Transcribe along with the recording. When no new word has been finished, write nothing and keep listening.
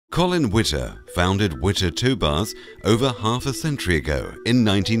Colin Witter founded Witter Towbars over half a century ago in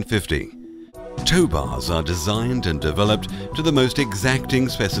 1950. Towbars are designed and developed to the most exacting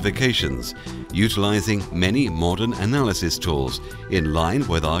specifications, utilizing many modern analysis tools in line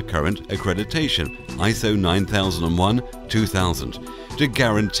with our current accreditation ISO 9001-2000 to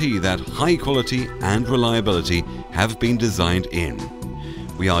guarantee that high quality and reliability have been designed in.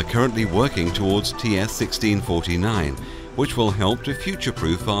 We are currently working towards TS 1649, which will help to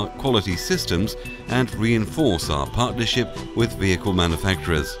future-proof our quality systems and reinforce our partnership with vehicle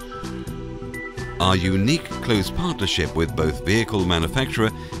manufacturers. Our unique close partnership with both vehicle manufacturer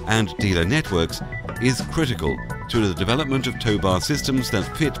and dealer networks is critical to the development of towbar systems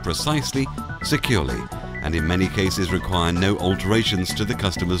that fit precisely, securely, and in many cases require no alterations to the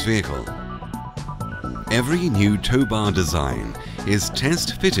customer's vehicle. Every new towbar design is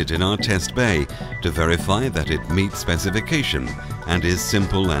test-fitted in our test bay to verify that it meets specification and is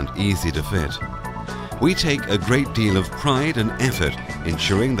simple and easy to fit. We take a great deal of pride and effort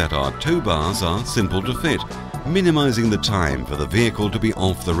ensuring that our towbars are simple to fit, minimizing the time for the vehicle to be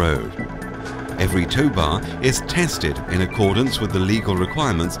off the road. Every towbar is tested in accordance with the legal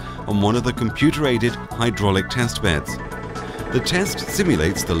requirements on one of the computer-aided hydraulic test beds. The test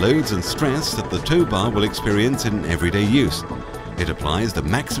simulates the loads and stress that the towbar will experience in everyday use. It applies the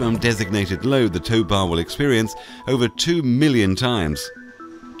maximum designated load the towbar will experience over 2 million times.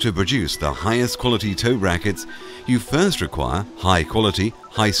 To produce the highest quality tow brackets, you first require high quality,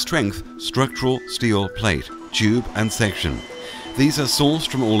 high strength structural steel plate, tube and section. These are sourced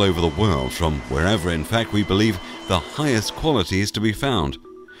from all over the world, from wherever in fact we believe the highest quality is to be found.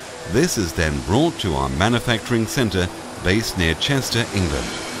 This is then brought to our manufacturing centre based near Chester, England.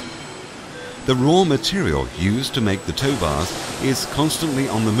 The raw material used to make the towbars is constantly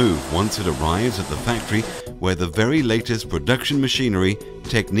on the move once it arrives at the factory, where the very latest production machinery,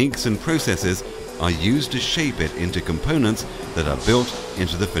 techniques and processes are used to shape it into components that are built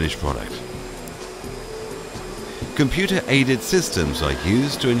into the finished product. Computer-aided systems are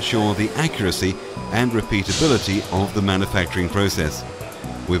used to ensure the accuracy and repeatability of the manufacturing process.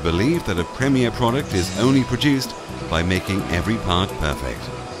 We believe that a premier product is only produced by making every part perfect.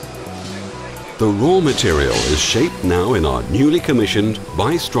 The raw material is shaped now in our newly commissioned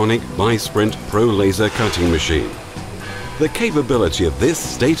Bistronic Bisprint Pro Laser cutting machine. The capability of this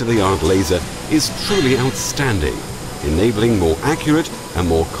state-of-the-art laser is truly outstanding, enabling more accurate and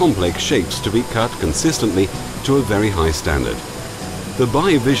more complex shapes to be cut consistently to a very high standard. The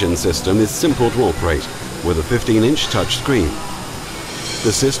BiVision system is simple to operate with a 15-inch touch screen.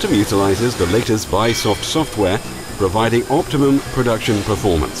 The system utilizes the latest BiSoft software, providing optimum production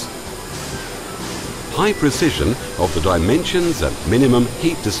performance. High precision of the dimensions and minimum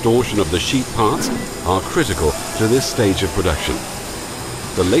heat distortion of the sheet parts are critical to this stage of production.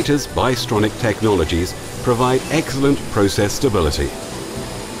 The latest Bistronic technologies provide excellent process stability.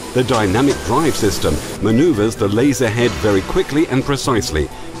 The dynamic drive system maneuvers the laser head very quickly and precisely,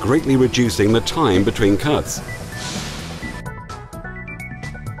 greatly reducing the time between cuts.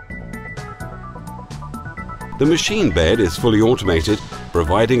 The machine bed is fully automated,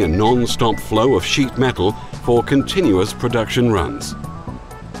 providing a non-stop flow of sheet metal for continuous production runs.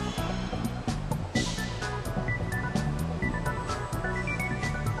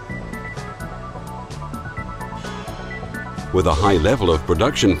 With a high level of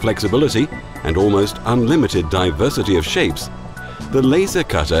production flexibility and almost unlimited diversity of shapes, the laser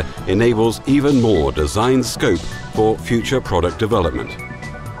cutter enables even more design scope for future product development.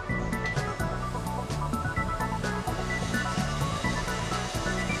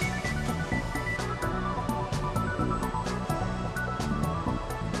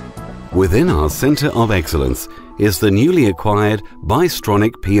 Within our Centre of Excellence is the newly acquired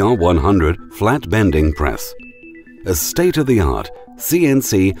Bistronic PR100 flat bending press, a state-of-the-art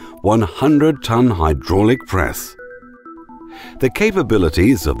CNC 100-ton hydraulic press. The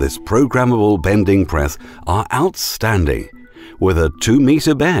capabilities of this programmable bending press are outstanding. With a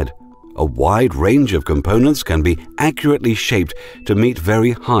 2-meter bed, a wide range of components can be accurately shaped to meet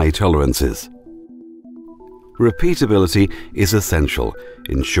very high tolerances. Repeatability is essential,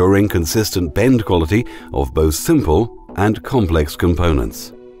 ensuring consistent bend quality of both simple and complex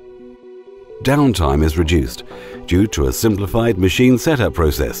components. Downtime is reduced due to a simplified machine setup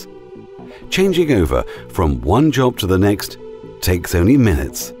process. Changing over from one job to the next takes only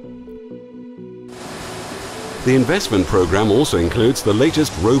minutes. The investment program also includes the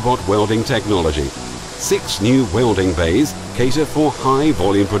latest robot welding technology. 6 new welding bays cater for high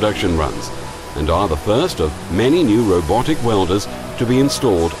volume production runs and are the first of many new robotic welders to be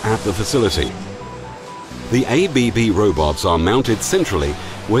installed at the facility. The ABB robots are mounted centrally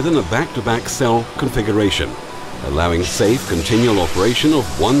within a back-to-back cell configuration, allowing safe continual operation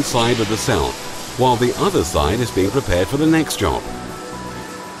of one side of the cell, while the other side is being prepared for the next job.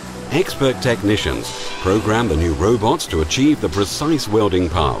 Expert technicians program the new robots to achieve the precise welding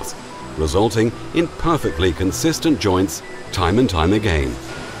paths, resulting in perfectly consistent joints time and time again.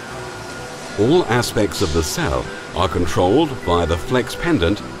 All aspects of the cell are controlled via the flex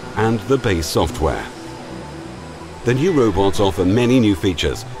pendant and the base software. The new robots offer many new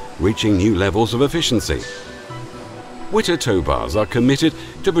features, reaching new levels of efficiency. Witter Towbars are committed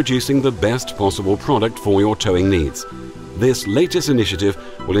to producing the best possible product for your towing needs. This latest initiative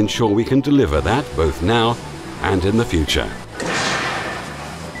will ensure we can deliver that both now and in the future.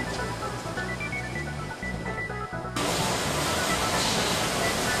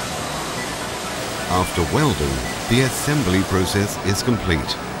 After welding, the assembly process is complete.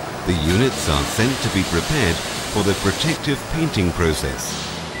 The units are sent to be prepared for the protective painting process.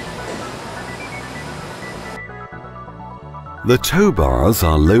 The tow bars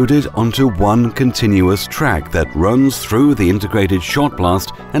are loaded onto one continuous track that runs through the integrated shot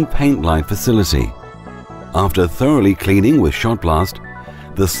blast and paint line facility. After thoroughly cleaning with shot blast,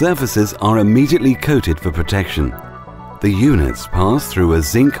 the surfaces are immediately coated for protection. The units pass through a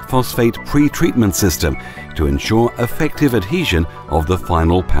zinc phosphate pre-treatment system to ensure effective adhesion of the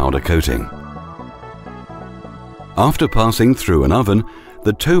final powder coating. After passing through an oven,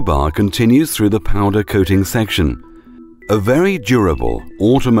 the tow bar continues through the powder coating section. A very durable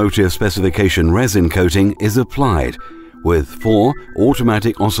automotive specification resin coating is applied with 4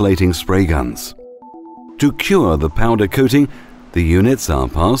 automatic oscillating spray guns. To cure the powder coating, the units are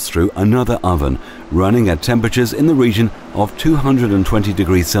passed through another oven running at temperatures in the region of 220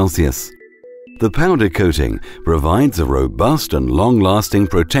 degrees Celsius. The powder coating provides a robust and long-lasting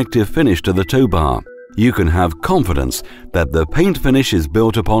protective finish to the tow bar. You can have confidence that the paint finish is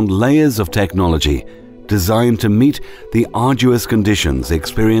built upon layers of technology designed to meet the arduous conditions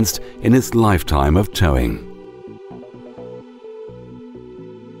experienced in its lifetime of towing.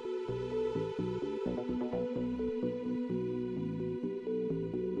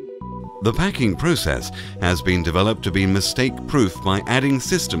 The packing process has been developed to be mistake-proof by adding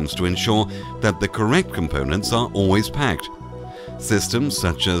systems to ensure that the correct components are always packed. Systems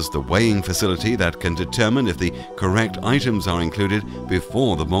such as the weighing facility that can determine if the correct items are included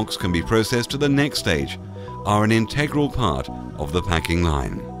before the box can be processed to the next stage are an integral part of the packing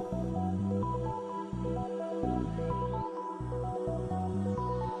line.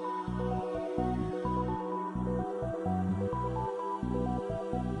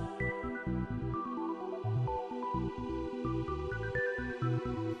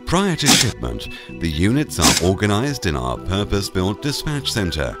 Prior to shipment, the units are organized in our purpose-built dispatch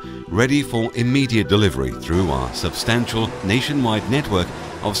center, ready for immediate delivery through our substantial nationwide network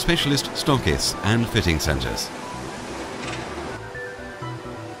of specialist stockists and fitting centers.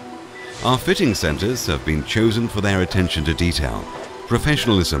 Our fitting centers have been chosen for their attention to detail,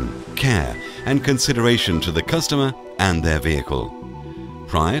 professionalism, care, and consideration to the customer and their vehicle.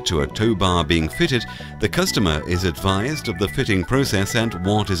 Prior to a tow bar being fitted, the customer is advised of the fitting process and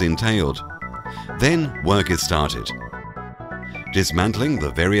what is entailed. Then work is started, dismantling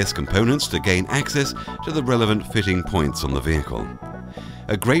the various components to gain access to the relevant fitting points on the vehicle.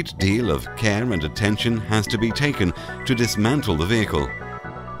 A great deal of care and attention has to be taken to dismantle the vehicle.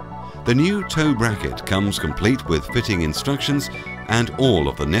 The new tow bracket comes complete with fitting instructions and all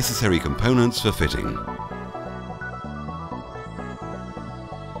of the necessary components for fitting.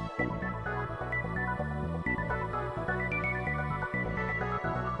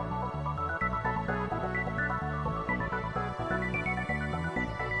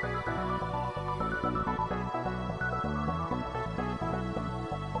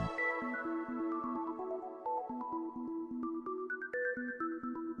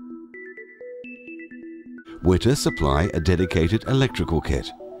 Witter supply a dedicated electrical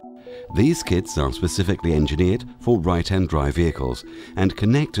kit. These kits are specifically engineered for right-hand drive vehicles and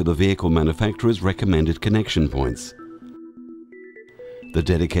connect to the vehicle manufacturer's recommended connection points. The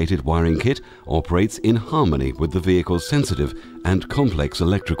dedicated wiring kit operates in harmony with the vehicle's sensitive and complex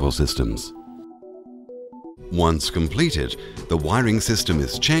electrical systems. Once completed, the wiring system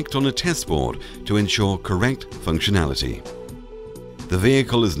is checked on a test board to ensure correct functionality. The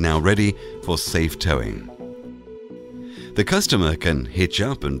vehicle is now ready for safe towing. The customer can hitch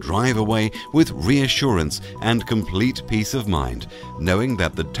up and drive away with reassurance and complete peace of mind, knowing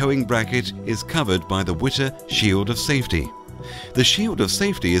that the towing bracket is covered by the Witter Shield of Safety. The Shield of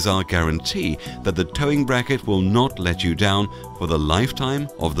Safety is our guarantee that the towing bracket will not let you down for the lifetime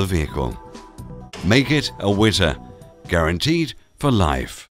of the vehicle. Make it a Witter, guaranteed for life.